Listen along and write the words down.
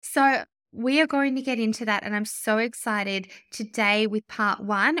So we are going to get into that, and I'm so excited. Today with part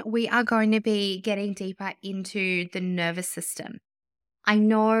one, we are going to be getting deeper into the nervous system. I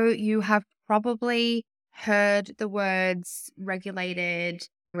know you have probably heard the words regulated,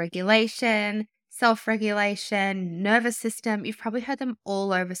 regulation, self-regulation, nervous system. You've probably heard them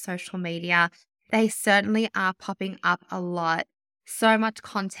all over social media. They certainly are popping up a lot. So much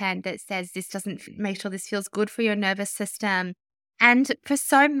content that says this doesn't make sure this feels good for your nervous system. And for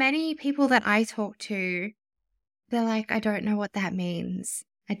so many people that I talk to, they're like, I don't know what that means.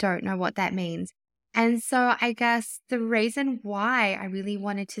 I don't know what that means. And so I guess the reason why I really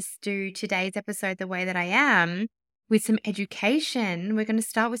wanted to do today's episode the way that I am, with some education, we're going to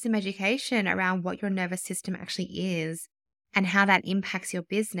start with some education around what your nervous system actually is and how that impacts your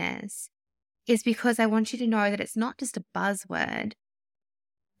business, is because I want you to know that it's not just a buzzword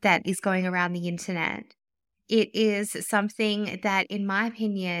that is going around the internet. It is something that, in my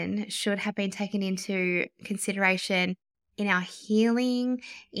opinion, should have been taken into consideration in our healing,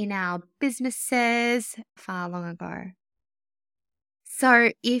 in our businesses far long ago.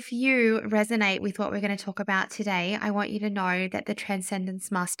 So if you resonate with what we're going to talk about today, I want you to know that the Transcendence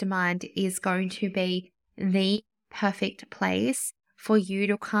Mastermind is going to be the perfect place for you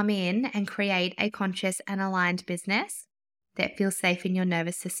to come in and create a conscious and aligned business that feels safe in your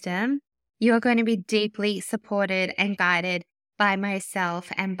nervous system. You are going to be deeply supported and guided by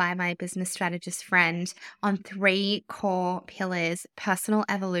myself and by my business strategist friend on 3 core pillars: personal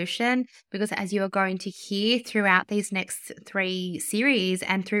evolution, because as you are going to hear throughout these next 3 series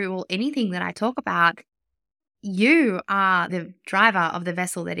and through anything that I talk about, you are the driver of the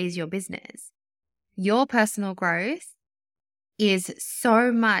vessel that is your business. Your personal growth is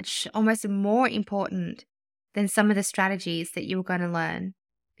so much, almost more important than some of the strategies that you're going to learn.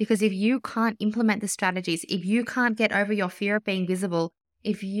 Because if you can't implement the strategies, if you can't get over your fear of being visible,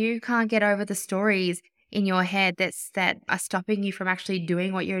 if you can't get over the stories in your head that are stopping you from actually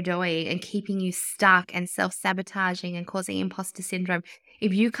doing what you're doing and keeping you stuck and self-sabotaging and causing imposter syndrome,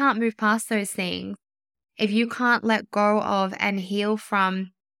 if you can't move past those things, if you can't let go of and heal from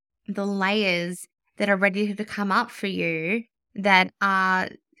the layers that are ready to come up for you, that are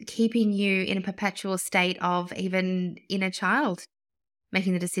keeping you in a perpetual state of even inner child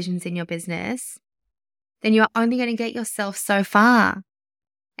making the decisions in your business, then you're only going to get yourself so far.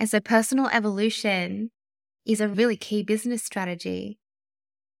 And so personal evolution is a really key business strategy.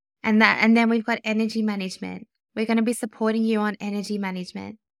 And then we've got energy management. We're going to be supporting you on energy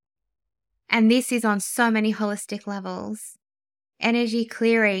management. And this is on so many holistic levels. Energy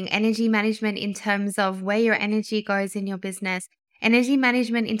clearing, energy management in terms of where your energy goes in your business, energy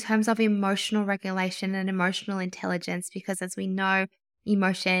management in terms of emotional regulation and emotional intelligence, because as we know,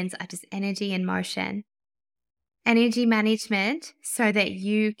 emotions are just energy in motion. Energy management so that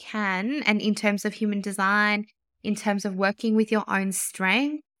you can, and in terms of human design, in terms of working with your own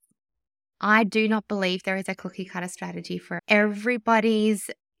strength, I do not believe there is a cookie cutter strategy for everybody's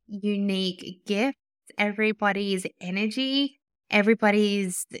unique gifts, everybody's energy,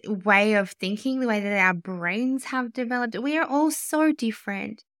 everybody's way of thinking, the way that our brains have developed. We are all so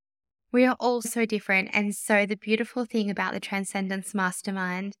different. We are all so different. And so the beautiful thing about the Transcendence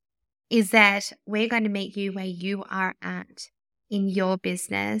Mastermind is that we're going to meet you where you are at in your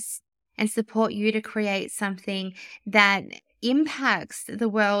business and support you to create something that impacts the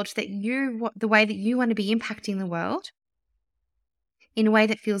world the way that you want to be impacting the world, in a way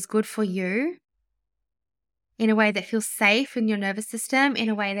that feels good for you, in a way that feels safe in your nervous system, in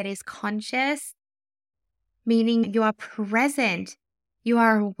a way that is conscious, meaning you are present, you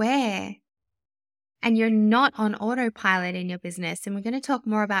are aware, and you're not on autopilot in your business. And we're going to talk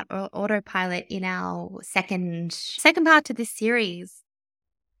more about autopilot in our second part to this series.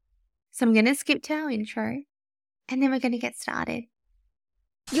 So I'm going to skip to our intro, and then we're going to get started.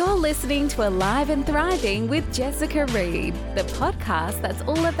 You're listening to Alive and Thriving with Jessica Reed, the podcast that's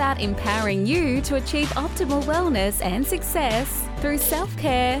all about empowering you to achieve optimal wellness and success through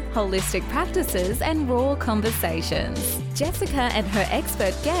self-care, holistic practices, and raw conversations. Jessica and her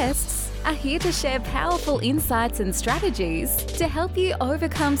expert guests are here to share powerful insights and strategies to help you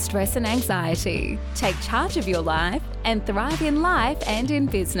overcome stress and anxiety, take charge of your life, and thrive in life and in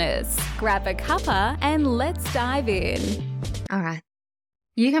business. Grab a cuppa and let's dive in. All right.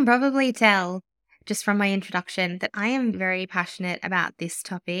 You can probably tell just from my introduction that I am very passionate about this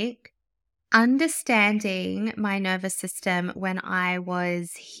topic. Understanding my nervous system when I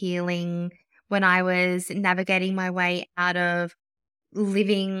was healing, when I was navigating my way out of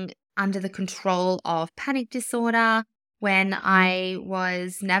living under the control of panic disorder, when I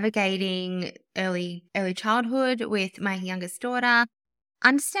was navigating early childhood with my youngest daughter,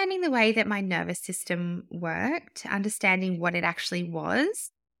 understanding the way that my nervous system worked, understanding what it actually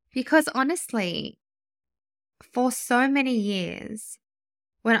was. Because honestly, for so many years,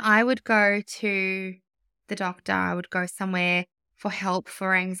 when I would go to the doctor, I would go somewhere for help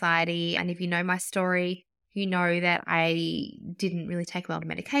for anxiety. And if you know my story, you know that I didn't really take a lot of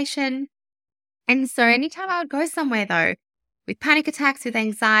medication. And so anytime I would go somewhere though, with panic attacks, with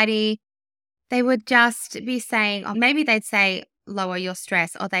anxiety, they would just be saying, or maybe they'd say, lower your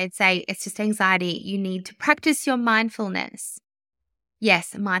stress, or they'd say, it's just anxiety. You need to practice your mindfulness.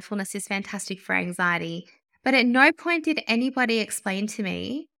 Yes, mindfulness is fantastic for anxiety. But at no point did anybody explain to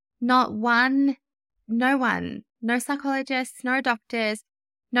me, no one, no psychologists, no doctors,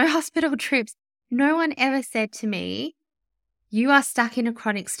 no hospital trips, no one ever said to me, you are stuck in a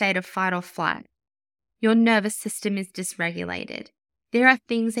chronic state of fight or flight. Your nervous system is dysregulated. There are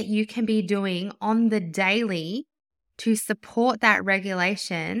things that you can be doing on the daily to support that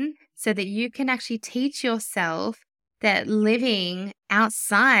regulation so that you can actually teach yourself that living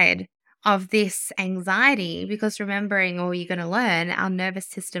outside of this anxiety, because remembering, or you're going to learn, our nervous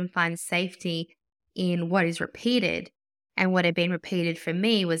system finds safety in what is repeated. And what had been repeated for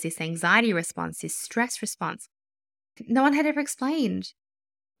me was this anxiety response, this stress response. No one had ever explained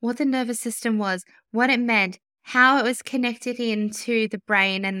what the nervous system was, what it meant, how it was connected into the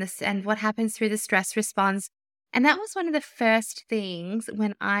brain and what happens through the stress response. And that was one of the first things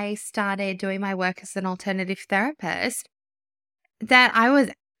when I started doing my work as an alternative therapist that I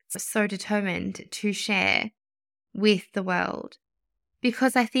was so determined to share with the world.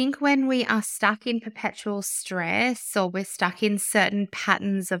 Because I think when we are stuck in perpetual stress, or we're stuck in certain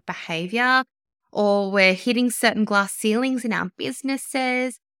patterns of behavior, or we're hitting certain glass ceilings in our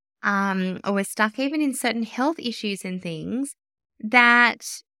businesses, or we're stuck even in certain health issues and things, that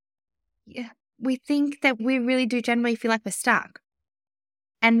we think that we really do generally feel like we're stuck.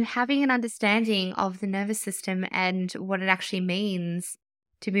 And having an understanding of the nervous system and what it actually means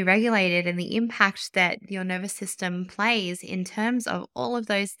to be regulated, and the impact that your nervous system plays in terms of all of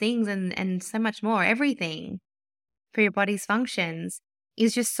those things and so much more, everything for your body's functions,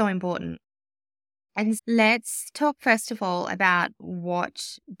 is just so important. And let's talk first of all about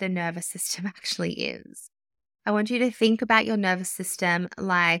what the nervous system actually is. I want you to think about your nervous system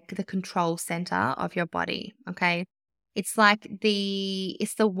like the control center of your body, okay? It's like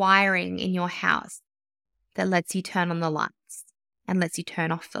it's the wiring in your house that lets you turn on the lights and lets you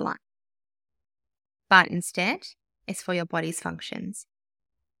turn off the light. But instead, it's for your body's functions.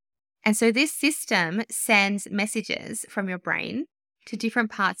 And so this system sends messages from your brain to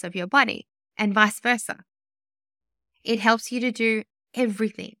different parts of your body and vice versa. It helps you to do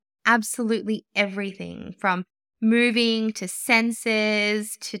everything, absolutely everything, from moving to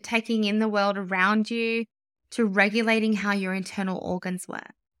senses, to taking in the world around you, to regulating how your internal organs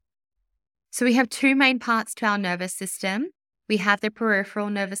work. So we have two main parts to our nervous system. We have the peripheral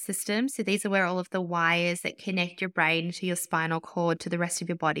nervous system. So these are where all of the wires that connect your brain to your spinal cord to the rest of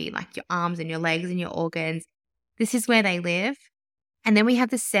your body, like your arms and your legs and your organs. This is where they live. And then we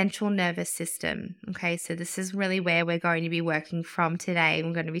have the central nervous system. Okay, so this is really where we're going to be working from today.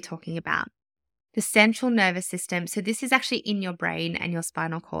 We're going to be talking about the central nervous system. So this is actually in your brain and your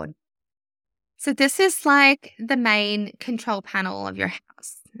spinal cord. So this is like the main control panel of your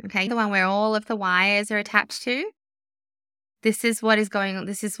house, okay? The one where all of the wires are attached to. This is what is going on.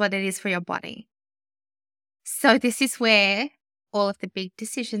 This is what it is for your body. So this is where all of the big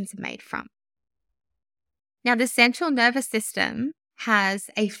decisions are made from. Now, the central nervous system has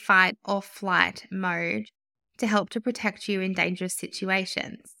a fight or flight mode to help to protect you in dangerous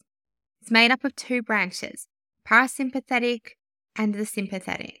situations. It's made up of two branches, parasympathetic and the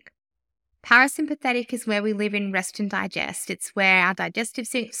sympathetic. Parasympathetic is where we live in rest and digest. It's where our digestive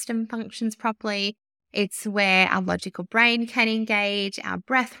system functions properly. It's where our logical brain can engage. Our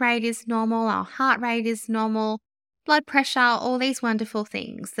breath rate is normal. Our heart rate is normal. Blood pressure, all these wonderful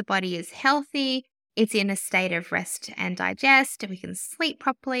things. The body is healthy. It's in a state of rest and digest. We can sleep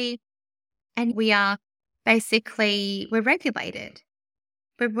properly. And we are we're regulated.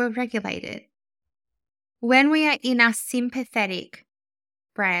 We're regulated. When we are in our sympathetic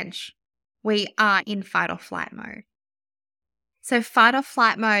branch, we are in fight or flight mode. So fight or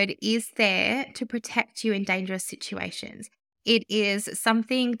flight mode is there to protect you in dangerous situations. It is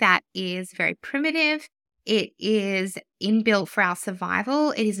something that is very primitive. It is inbuilt for our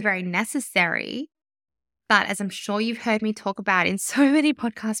survival. It is very necessary. But as I'm sure you've heard me talk about in so many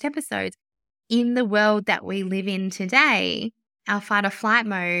podcast episodes, in the world that we live in today, our fight or flight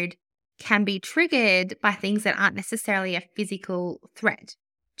mode can be triggered by things that aren't necessarily a physical threat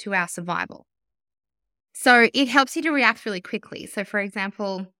to our survival. So it helps you to react really quickly. So for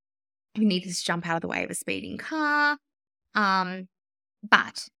example, you need to just jump out of the way of a speeding car.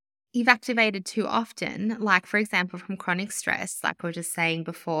 But you've activated too often, like for example, from chronic stress, like we were just saying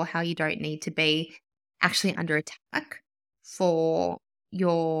before, how you don't need to be actually under attack for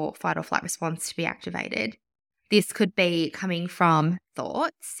your fight or flight response to be activated. This could be coming from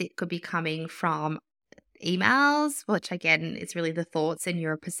thoughts. It could be coming from emails, which again is really the thoughts and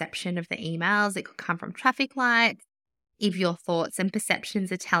your perception of the emails. It could come from traffic lights. If your thoughts and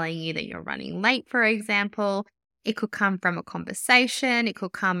perceptions are telling you that you're running late, for example, it could come from a conversation. It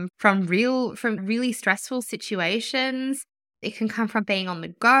could come from really stressful situations. It can come from being on the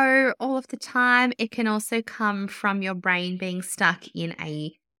go all of the time. It can also come from your brain being stuck in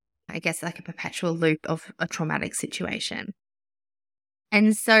like a perpetual loop of a traumatic situation.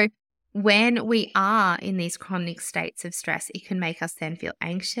 And so when we are in these chronic states of stress, it can make us then feel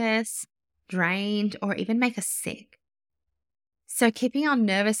anxious, drained, or even make us sick. So keeping our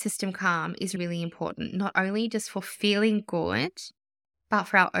nervous system calm is really important, not only just for feeling good, but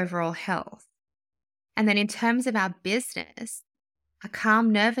for our overall health. And then in terms of our business, a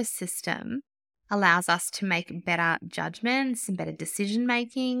calm nervous system allows us to make better judgments and better decision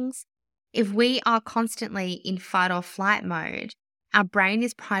makings. If we are constantly in fight or flight mode, our brain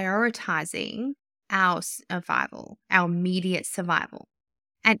is prioritizing our survival, our immediate survival.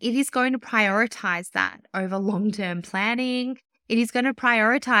 And it is going to prioritize that over long-term planning. It is going to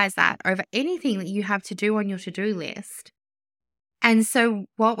prioritize that over anything that you have to do on your to-do list. And so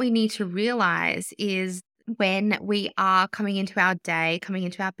what we need to realize is when we are coming into our day, coming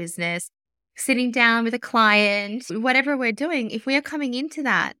into our business, sitting down with a client, whatever we're doing, if we are coming into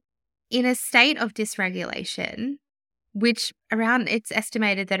that in a state of dysregulation, which it's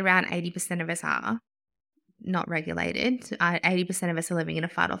estimated that around 80% of us are not regulated, 80% of us are living in a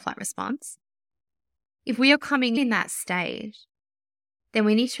fight or flight response. If we are coming in that stage, then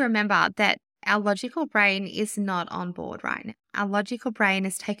we need to remember that our logical brain is not on board right now. Our logical brain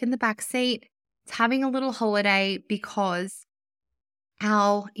has taken the back seat. It's having a little holiday because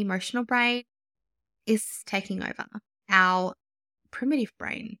our emotional brain is taking over. Our primitive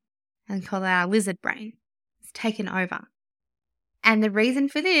brain, and call it our lizard brain, is taken over. And the reason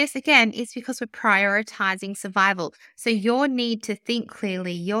for this, again, is because we're prioritizing survival. So your need to think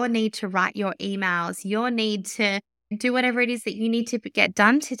clearly, your need to write your emails, your need to do whatever it is that you need to get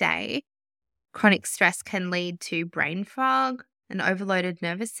done today, chronic stress can lead to brain fog, an overloaded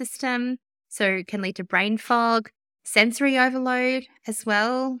nervous system. So it can lead to brain fog, sensory overload as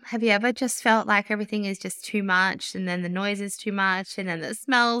well. Have you ever just felt like everything is just too much, and then the noise is too much, and then the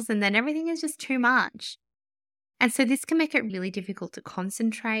smells, and then everything is just too much? And so this can make it really difficult to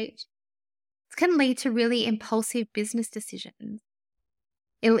concentrate. It can lead to really impulsive business decisions.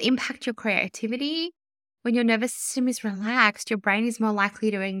 It'll impact your creativity. When your nervous system is relaxed, your brain is more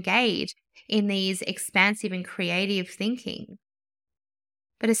likely to engage in these expansive and creative thinking.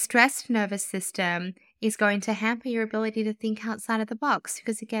 But a stressed nervous system is going to hamper your ability to think outside of the box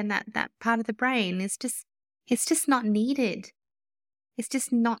because, again, that part of the brain is just not needed. It's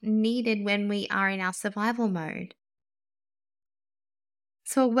just not needed when we are in our survival mode.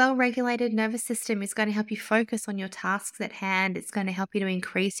 So a well-regulated nervous system is going to help you focus on your tasks at hand. It's going to help you to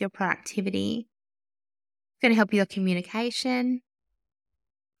increase your productivity. It's going to help your communication.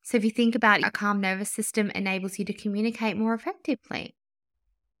 So if you think about it, a calm nervous system enables you to communicate more effectively.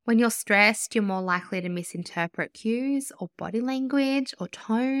 When you're stressed, you're more likely to misinterpret cues or body language or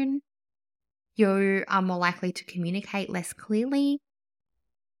tone. You are more likely to communicate less clearly.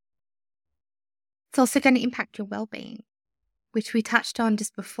 It's also going to impact your well-being, which we touched on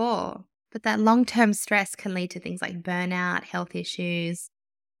just before. But that long-term stress can lead to things like burnout, health issues,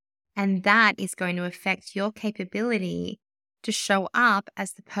 and that is going to affect your capability to show up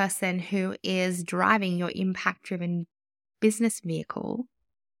as the person who is driving your impact-driven business vehicle.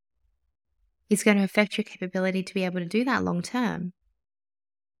 It's going to affect your capability to be able to do that long-term.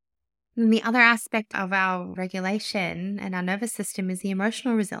 And the other aspect of our regulation and our nervous system is the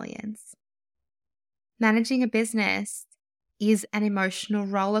emotional resilience. Managing a business is an emotional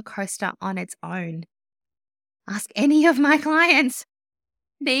roller coaster on its own. Ask any of my clients.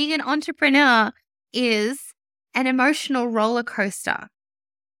 Being an entrepreneur is an emotional roller coaster.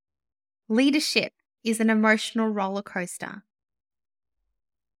 Leadership is an emotional roller coaster.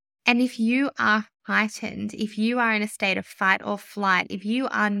 And if you are heightened, if you are in a state of fight or flight, if you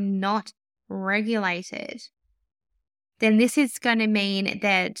are not regulated, then this is going to mean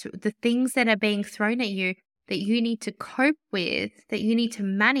that the things that are being thrown at you that you need to cope with, that you need to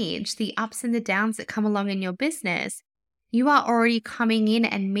manage, the ups and the downs that come along in your business, you are already coming in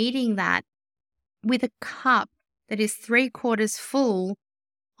and meeting that with a cup that is 3/4 full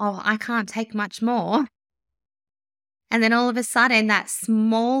of, I can't take much more. And then all of a sudden, that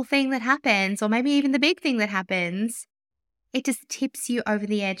small thing that happens, or maybe even the big thing that happens, it just tips you over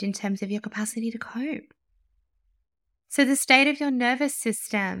the edge in terms of your capacity to cope. So the state of your nervous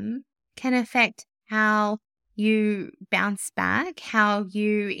system can affect how you bounce back, how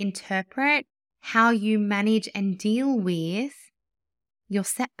you interpret, how you manage and deal with your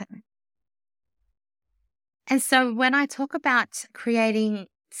setback. And so when I talk about creating,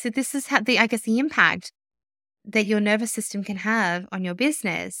 so this is how the impact that your nervous system can have on your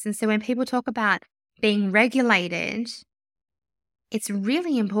business. And so when people talk about being regulated, it's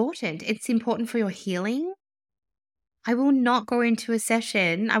really important. It's important for your healing. I will not go into a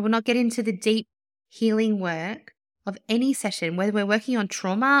session, I will not get into the deep healing work of any session, whether we're working on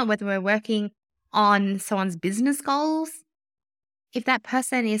trauma, whether we're working on someone's business goals, if that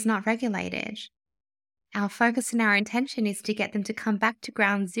person is not regulated. Our focus and our intention is to get them to come back to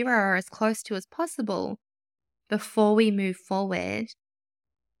ground zero or as close to as possible before we move forward.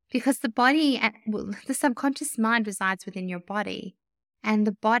 Because the subconscious mind resides within your body, and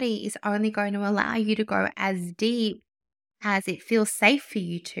the body is only going to allow you to go as deep as it feels safe for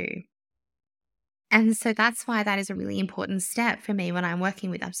you to. And so that's why that is a really important step for me when I'm working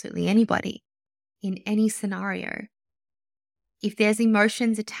with absolutely anybody in any scenario. If there's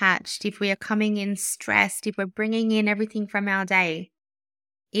emotions attached, if we are coming in stressed, if we're bringing in everything from our day,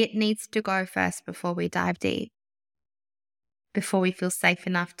 it needs to go first before we dive deep, before we feel safe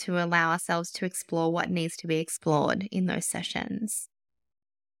enough to allow ourselves to explore what needs to be explored in those sessions.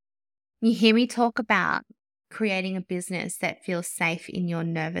 You hear me talk about creating a business that feels safe in your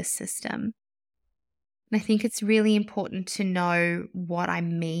nervous system. And I think it's really important to know what I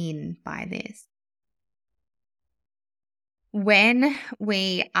mean by this. When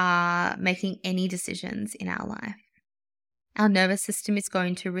we are making any decisions in our life, our nervous system is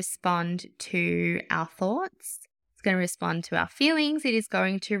going to respond to our thoughts. It's going to respond to our feelings. It is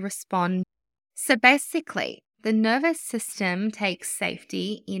going to respond. So basically, the nervous system takes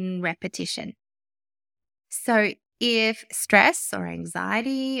safety in repetition. So if stress or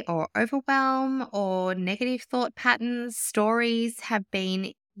anxiety or overwhelm or negative thought patterns, stories have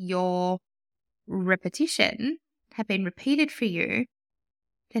been your repetition, have been repeated for you,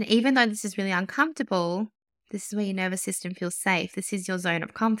 then even though this is really uncomfortable, this is where your nervous system feels safe. This is your zone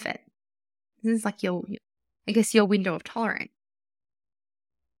of comfort. This is like your window of tolerance.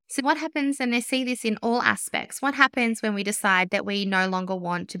 So what happens, and I see this in all aspects, what happens when we decide that we no longer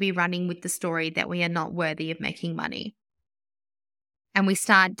want to be running with the story that we are not worthy of making money? And we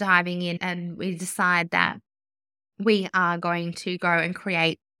start diving in and we decide that we are going to go and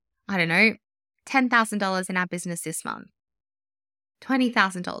create, $10,000 in our business this month,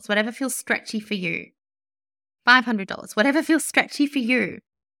 $20,000, whatever feels stretchy for you, $500, whatever feels stretchy for you.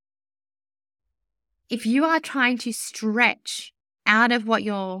 If you are trying to stretch out of what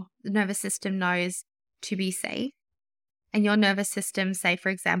your nervous system knows to be safe, and your nervous system, say, for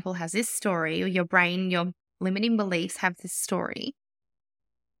example, has this story, or your brain, your limiting beliefs have this story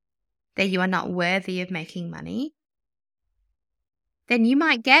that you are not worthy of making money, then you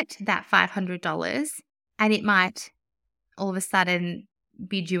might get that $500 and it might all of a sudden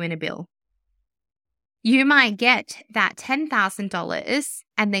be due in a bill. You might get that $10,000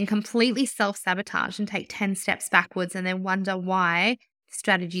 and then completely self-sabotage and take 10 steps backwards and then wonder why the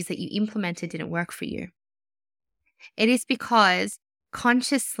strategies that you implemented didn't work for you. It is because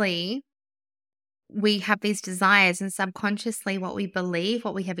consciously we have these desires, and subconsciously what we believe,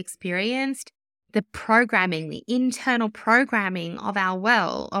 what we have experienced, the programming, the internal programming of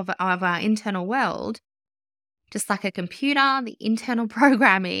our internal world, just like a computer, the internal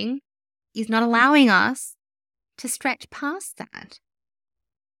programming is not allowing us to stretch past that.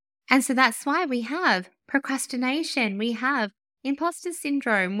 And so that's why we have procrastination, we have imposter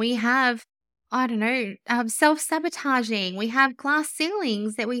syndrome, we have, self-sabotaging, we have glass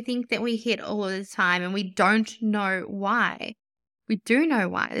ceilings that we think that we hit all of the time and we don't know why. We do know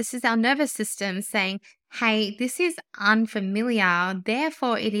why. This is our nervous system saying, hey, this is unfamiliar,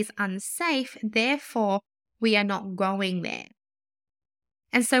 therefore it is unsafe, therefore we are not going there.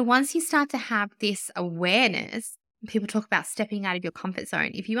 And so once you start to have this awareness, people talk about stepping out of your comfort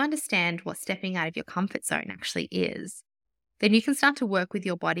zone. If you understand what stepping out of your comfort zone actually is, then you can start to work with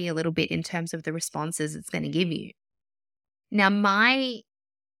your body a little bit in terms of the responses it's going to give you. Now, my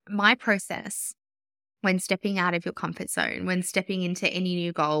process when stepping out of your comfort zone, when stepping into any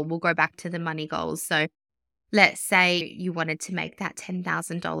new goal, we'll go back to the money goals. So let's say you wanted to make that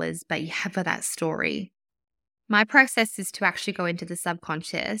 $10,000, but you have that story. My process is to actually go into the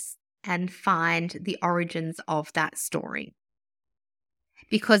subconscious and find the origins of that story.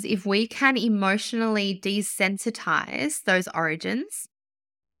 Because if we can emotionally desensitize those origins,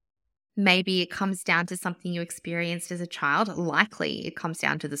 maybe it comes down to something you experienced as a child. Likely it comes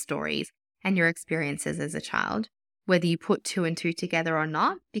down to the stories and your experiences as a child, whether you put two and two together or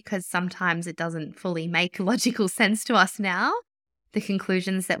not, because sometimes it doesn't fully make logical sense to us now, the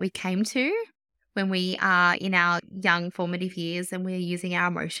conclusions that we came to when we are in our young formative years and we're using our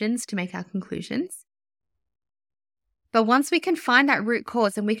emotions to make our conclusions. But once we can find that root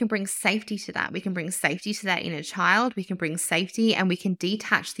cause and we can bring safety to that, we can bring safety to that inner child, we can bring safety and we can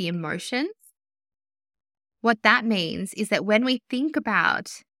detach the emotions. What that means is that when we think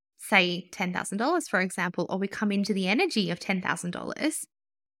about, say, $10,000, for example, or we come into the energy of $10,000,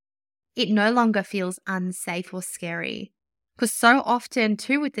 it no longer feels unsafe or scary. Because so often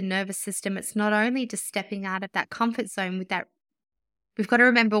too with the nervous system, it's not only just stepping out of that comfort zone with that. We've got to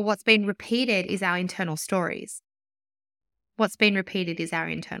remember what's been repeated is our internal stories. What's been repeated is our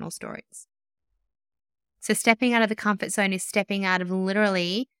internal stories. So stepping out of the comfort zone is stepping out of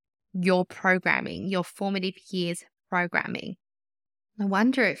literally your programming, your formative years programming. No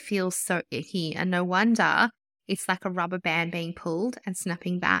wonder it feels so icky, and no wonder it's like a rubber band being pulled and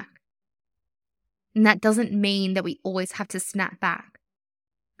snapping back. And that doesn't mean that we always have to snap back.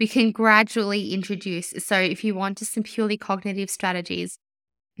 We can gradually introduce. So if you want just some purely cognitive strategies,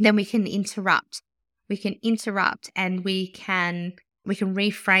 then we can interrupt. We can interrupt and we can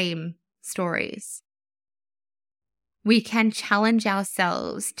reframe stories. We can challenge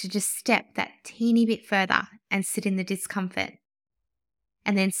ourselves to just step that teeny bit further and sit in the discomfort.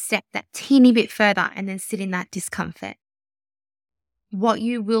 And then step that teeny bit further and then sit in that discomfort. What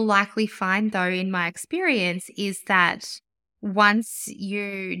you will likely find, though, in my experience, is that once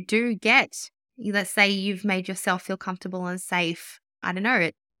you do get, let's say you've made yourself feel comfortable and safe, I don't know,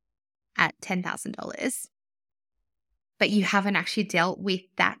 at $10,000, but you haven't actually dealt with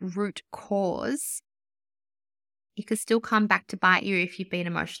that root cause, it could still come back to bite you if you've been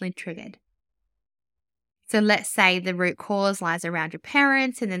emotionally triggered. So let's say the root cause lies around your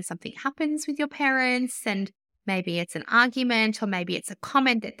parents and then something happens with your parents, and maybe it's an argument, or maybe it's a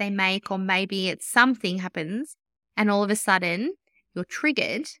comment that they make, or maybe it's something happens and all of a sudden you're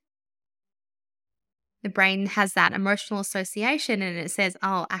triggered. The brain has that emotional association and it says,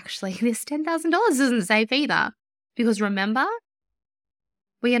 oh, actually, this $10,000 isn't safe either. Because remember,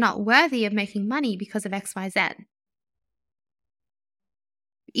 we are not worthy of making money because of XYZ.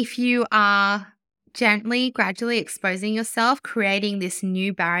 If you are gently, gradually exposing yourself, creating this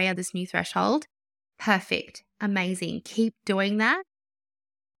new barrier, this new threshold, perfect, amazing. Keep doing that.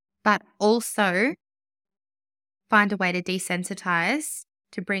 But also find a way to desensitize,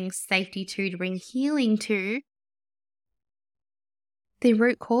 to bring safety to bring healing to the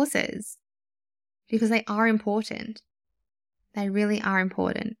root causes, because they are important. They really are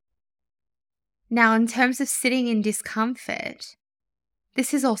important. Now, in terms of sitting in discomfort,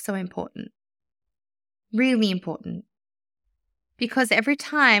 this is also important. Really important. Because every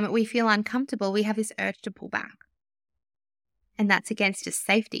time we feel uncomfortable, we have this urge to pull back. And that's against just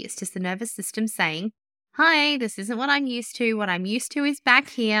safety. It's just the nervous system saying, hi, this isn't what I'm used to. What I'm used to is back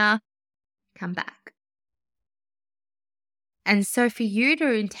here. Come back. And so for you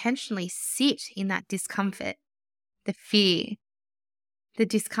to intentionally sit in that discomfort, the fear, the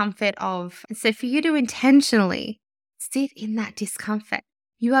discomfort of, and so for you to intentionally sit in that discomfort,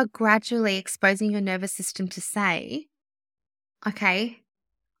 you are gradually exposing your nervous system to say, okay,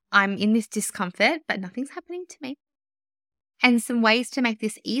 I'm in this discomfort, but nothing's happening to me. And some ways to make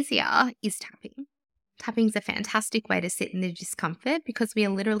this easier is tapping. Tapping is a fantastic way to sit in the discomfort because we are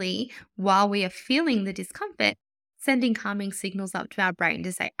literally, while we are feeling the discomfort, sending calming signals up to our brain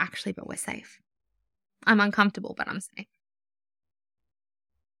to say, actually, but we're safe. I'm uncomfortable, but I'm safe.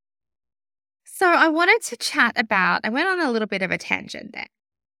 So I wanted to chat about, I went on a little bit of a tangent there.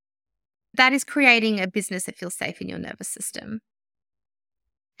 That is creating a business that feels safe in your nervous system.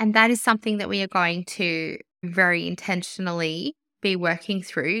 And that is something that we are going to very intentionally be working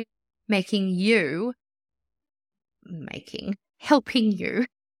through, helping you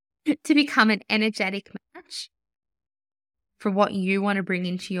to become an energetic match for what you want to bring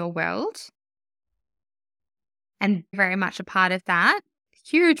into your world. And very much a part of that,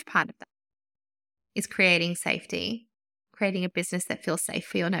 huge part of that, is creating safety, creating a business that feels safe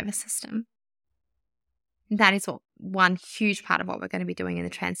for your nervous system. That is one huge part of what we're going to be doing in the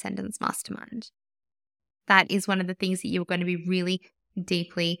Transcendence Mastermind. That is one of the things that you're going to be really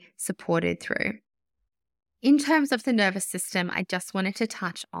deeply supported through. In terms of the nervous system, I just wanted to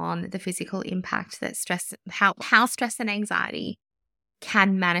touch on the physical impact that stress, how stress and anxiety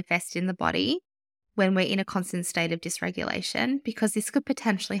can manifest in the body when we're in a constant state of dysregulation, because this could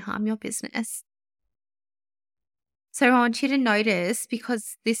potentially harm your business. So I want you to notice,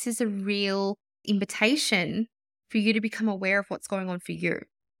 because this is a real invitation for you to become aware of what's going on for you.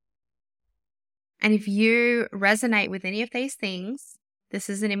 And if you resonate with any of these things, this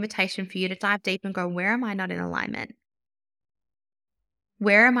is an invitation for you to dive deep and go, where am I not in alignment?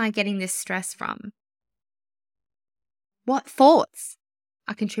 Where am I getting this stress from? What thoughts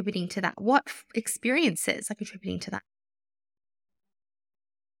are contributing to that? What experiences are contributing to that?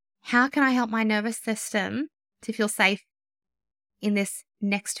 How can I help my nervous system to feel safe in this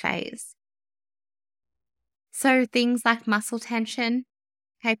next phase? So things like muscle tension,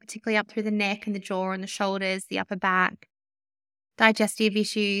 okay, particularly up through the neck and the jaw and the shoulders, the upper back, digestive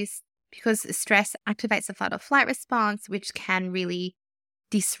issues, because stress activates the fight or flight response, which can really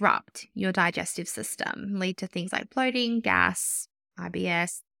disrupt your digestive system, lead to things like bloating, gas,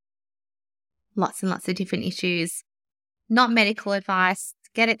 IBS, lots and lots of different issues. Not medical advice.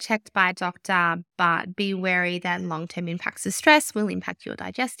 Get it checked by a doctor, but be wary that long-term impacts of stress will impact your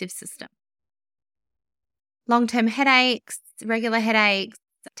digestive system. Long-term headaches, regular headaches,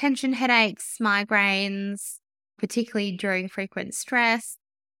 tension headaches, migraines, particularly during frequent stress,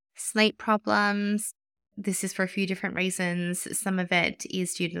 sleep problems. This is for a few different reasons. Some of it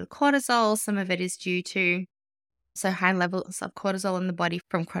is due to the cortisol. Some of it is due to high levels of cortisol in the body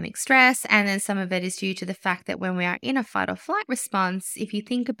from chronic stress. And then some of it is due to the fact that when we are in a fight or flight response, if you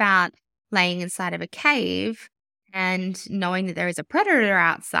think about laying inside of a cave and knowing that there is a predator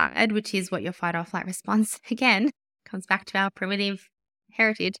outside, which is what your fight or flight response, again, comes back to our primitive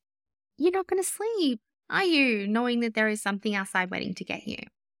heritage, you're not going to sleep, are you? Knowing that there is something outside waiting to get you.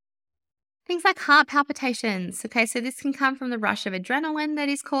 Things like heart palpitations. Okay, so this can come from the rush of adrenaline that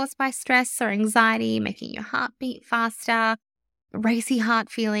is caused by stress or anxiety, making your heart beat faster, racy heart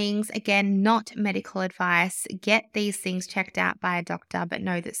feelings. Again, not medical advice. Get these things checked out by a doctor, but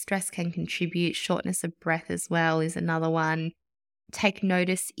know that stress can contribute. Shortness of breath as well is another one. Take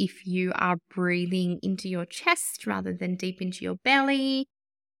notice if you are breathing into your chest rather than deep into your belly.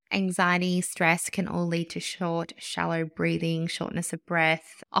 Anxiety, stress can all lead to short, shallow breathing, shortness of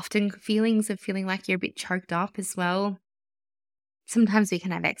breath, often feelings of feeling like you're a bit choked up as well. Sometimes we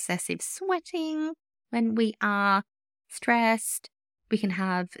can have excessive sweating when we are stressed. We can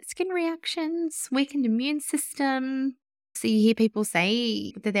have skin reactions, weakened immune system. So you hear people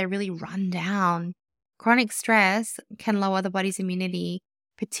say that they're really run down. Chronic stress can lower the body's immunity.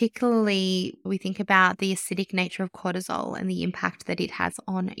 Particularly, we think about the acidic nature of cortisol and the impact that it has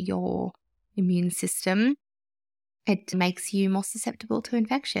on your immune system. It makes you more susceptible to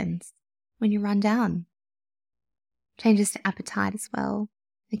infections when you run down. Changes to appetite as well.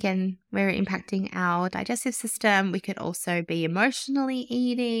 Again, we're impacting our digestive system. We could also be emotionally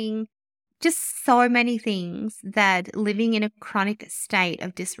eating. Just so many things that living in a chronic state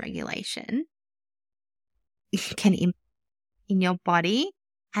of dysregulation can impact in your body.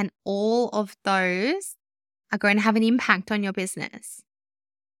 And all of those are going to have an impact on your business.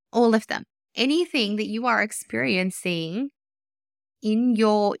 All of them. Anything that you are experiencing in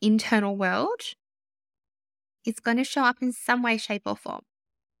your internal world is going to show up in some way, shape, or form.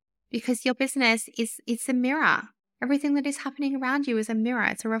 Because your business it's a mirror. Everything that is happening around you is a mirror.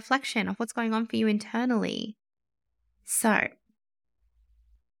 It's a reflection of what's going on for you internally. So,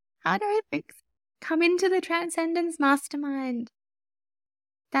 how do I come into the Transcendence Mastermind?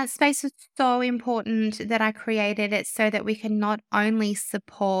 That space was so important that I created it so that we can not only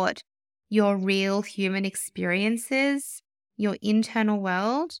support your real human experiences, your internal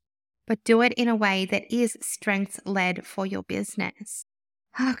world, but do it in a way that is strengths-led for your business.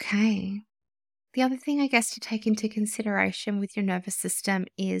 Okay. The other thing I guess to take into consideration with your nervous system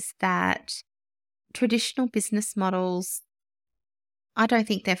is that traditional business models, I don't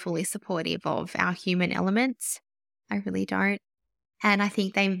think they're fully supportive of our human elements. I really don't. And I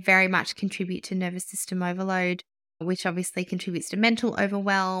think they very much contribute to nervous system overload, which obviously contributes to mental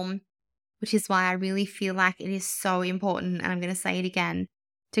overwhelm, which is why I really feel like it is so important, and I'm going to say it again,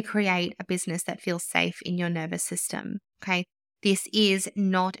 to create a business that feels safe in your nervous system. Okay. This is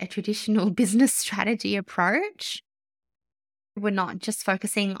not a traditional business strategy approach. We're not just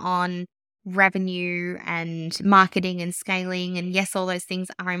focusing on revenue and marketing and scaling. And yes, all those things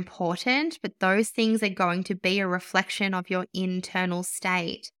are important, but those things are going to be a reflection of your internal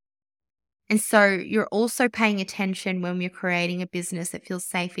state. And so you're also paying attention when you're creating a business that feels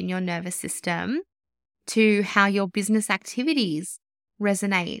safe in your nervous system to how your business activities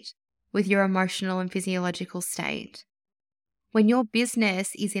resonate with your emotional and physiological state. When your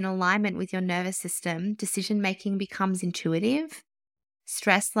business is in alignment with your nervous system, decision-making becomes intuitive.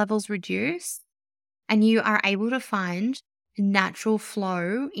 stress levels reduce, and you are able to find natural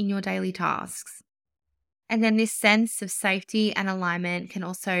flow in your daily tasks. And then this sense of safety and alignment can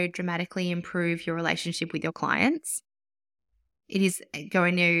also dramatically improve your relationship with your clients. It is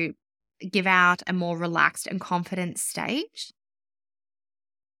going to give out a more relaxed and confident state.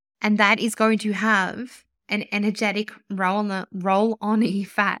 And that is going to have an energetic roll-on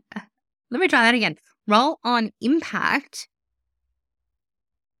effect. Let me try that again. Roll-on impact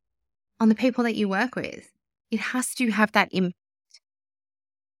on the people that you work with. It has to have that impact.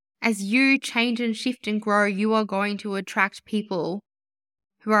 As you change and shift and grow, you are going to attract people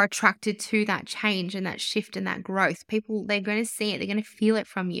who are attracted to that change and that shift and that growth. People, they're going to see it. They're going to feel it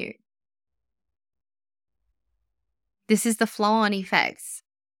from you. This is the flow-on effects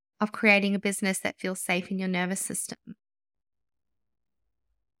of creating a business that feels safe in your nervous system.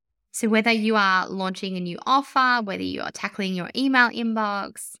 So whether you are launching a new offer, whether you are tackling your email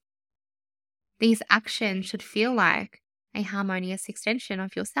inbox, these actions should feel like a harmonious extension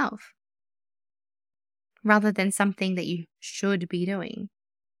of yourself rather than something that you should be doing.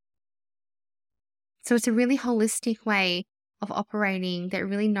 So it's a really holistic way of operating that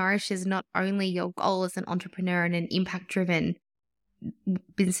really nourishes not only your goal as an entrepreneur and an impact-driven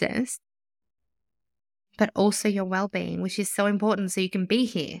business, but also your well-being, which is so important so you can be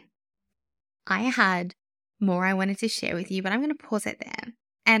here. I had more I wanted to share with you, but I'm going to pause it there.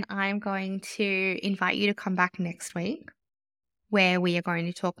 And I'm going to invite you to come back next week, where we are going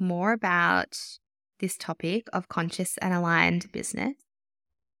to talk more about this topic of conscious and aligned business.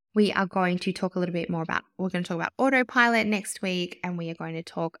 We are going to talk a little bit more about, we're going to talk about autopilot next week, and we are going to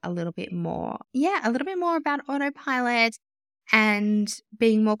talk a little bit more about autopilot and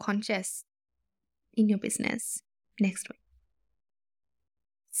being more conscious in your business next week.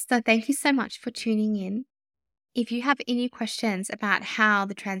 So thank you so much for tuning in. If you have any questions about how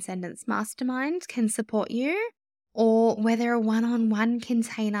the Transcendence Mastermind can support you, or whether a one-on-one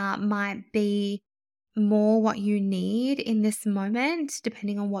container might be more what you need in this moment,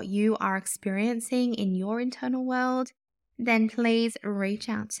 depending on what you are experiencing in your internal world, then please reach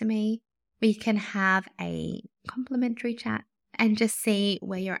out to me. We can have a complimentary chat and just see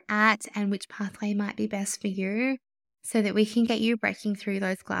where you're at and which pathway might be best for you, so that we can get you breaking through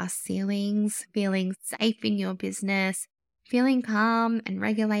those glass ceilings, feeling safe in your business, feeling calm and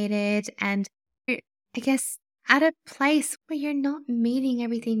regulated, and I guess at a place where you're not meeting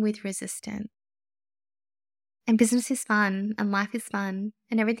everything with resistance. And business is fun, and life is fun,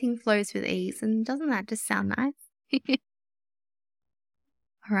 and everything flows with ease. And doesn't that just sound nice? All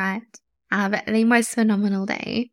right. Have the most phenomenal day.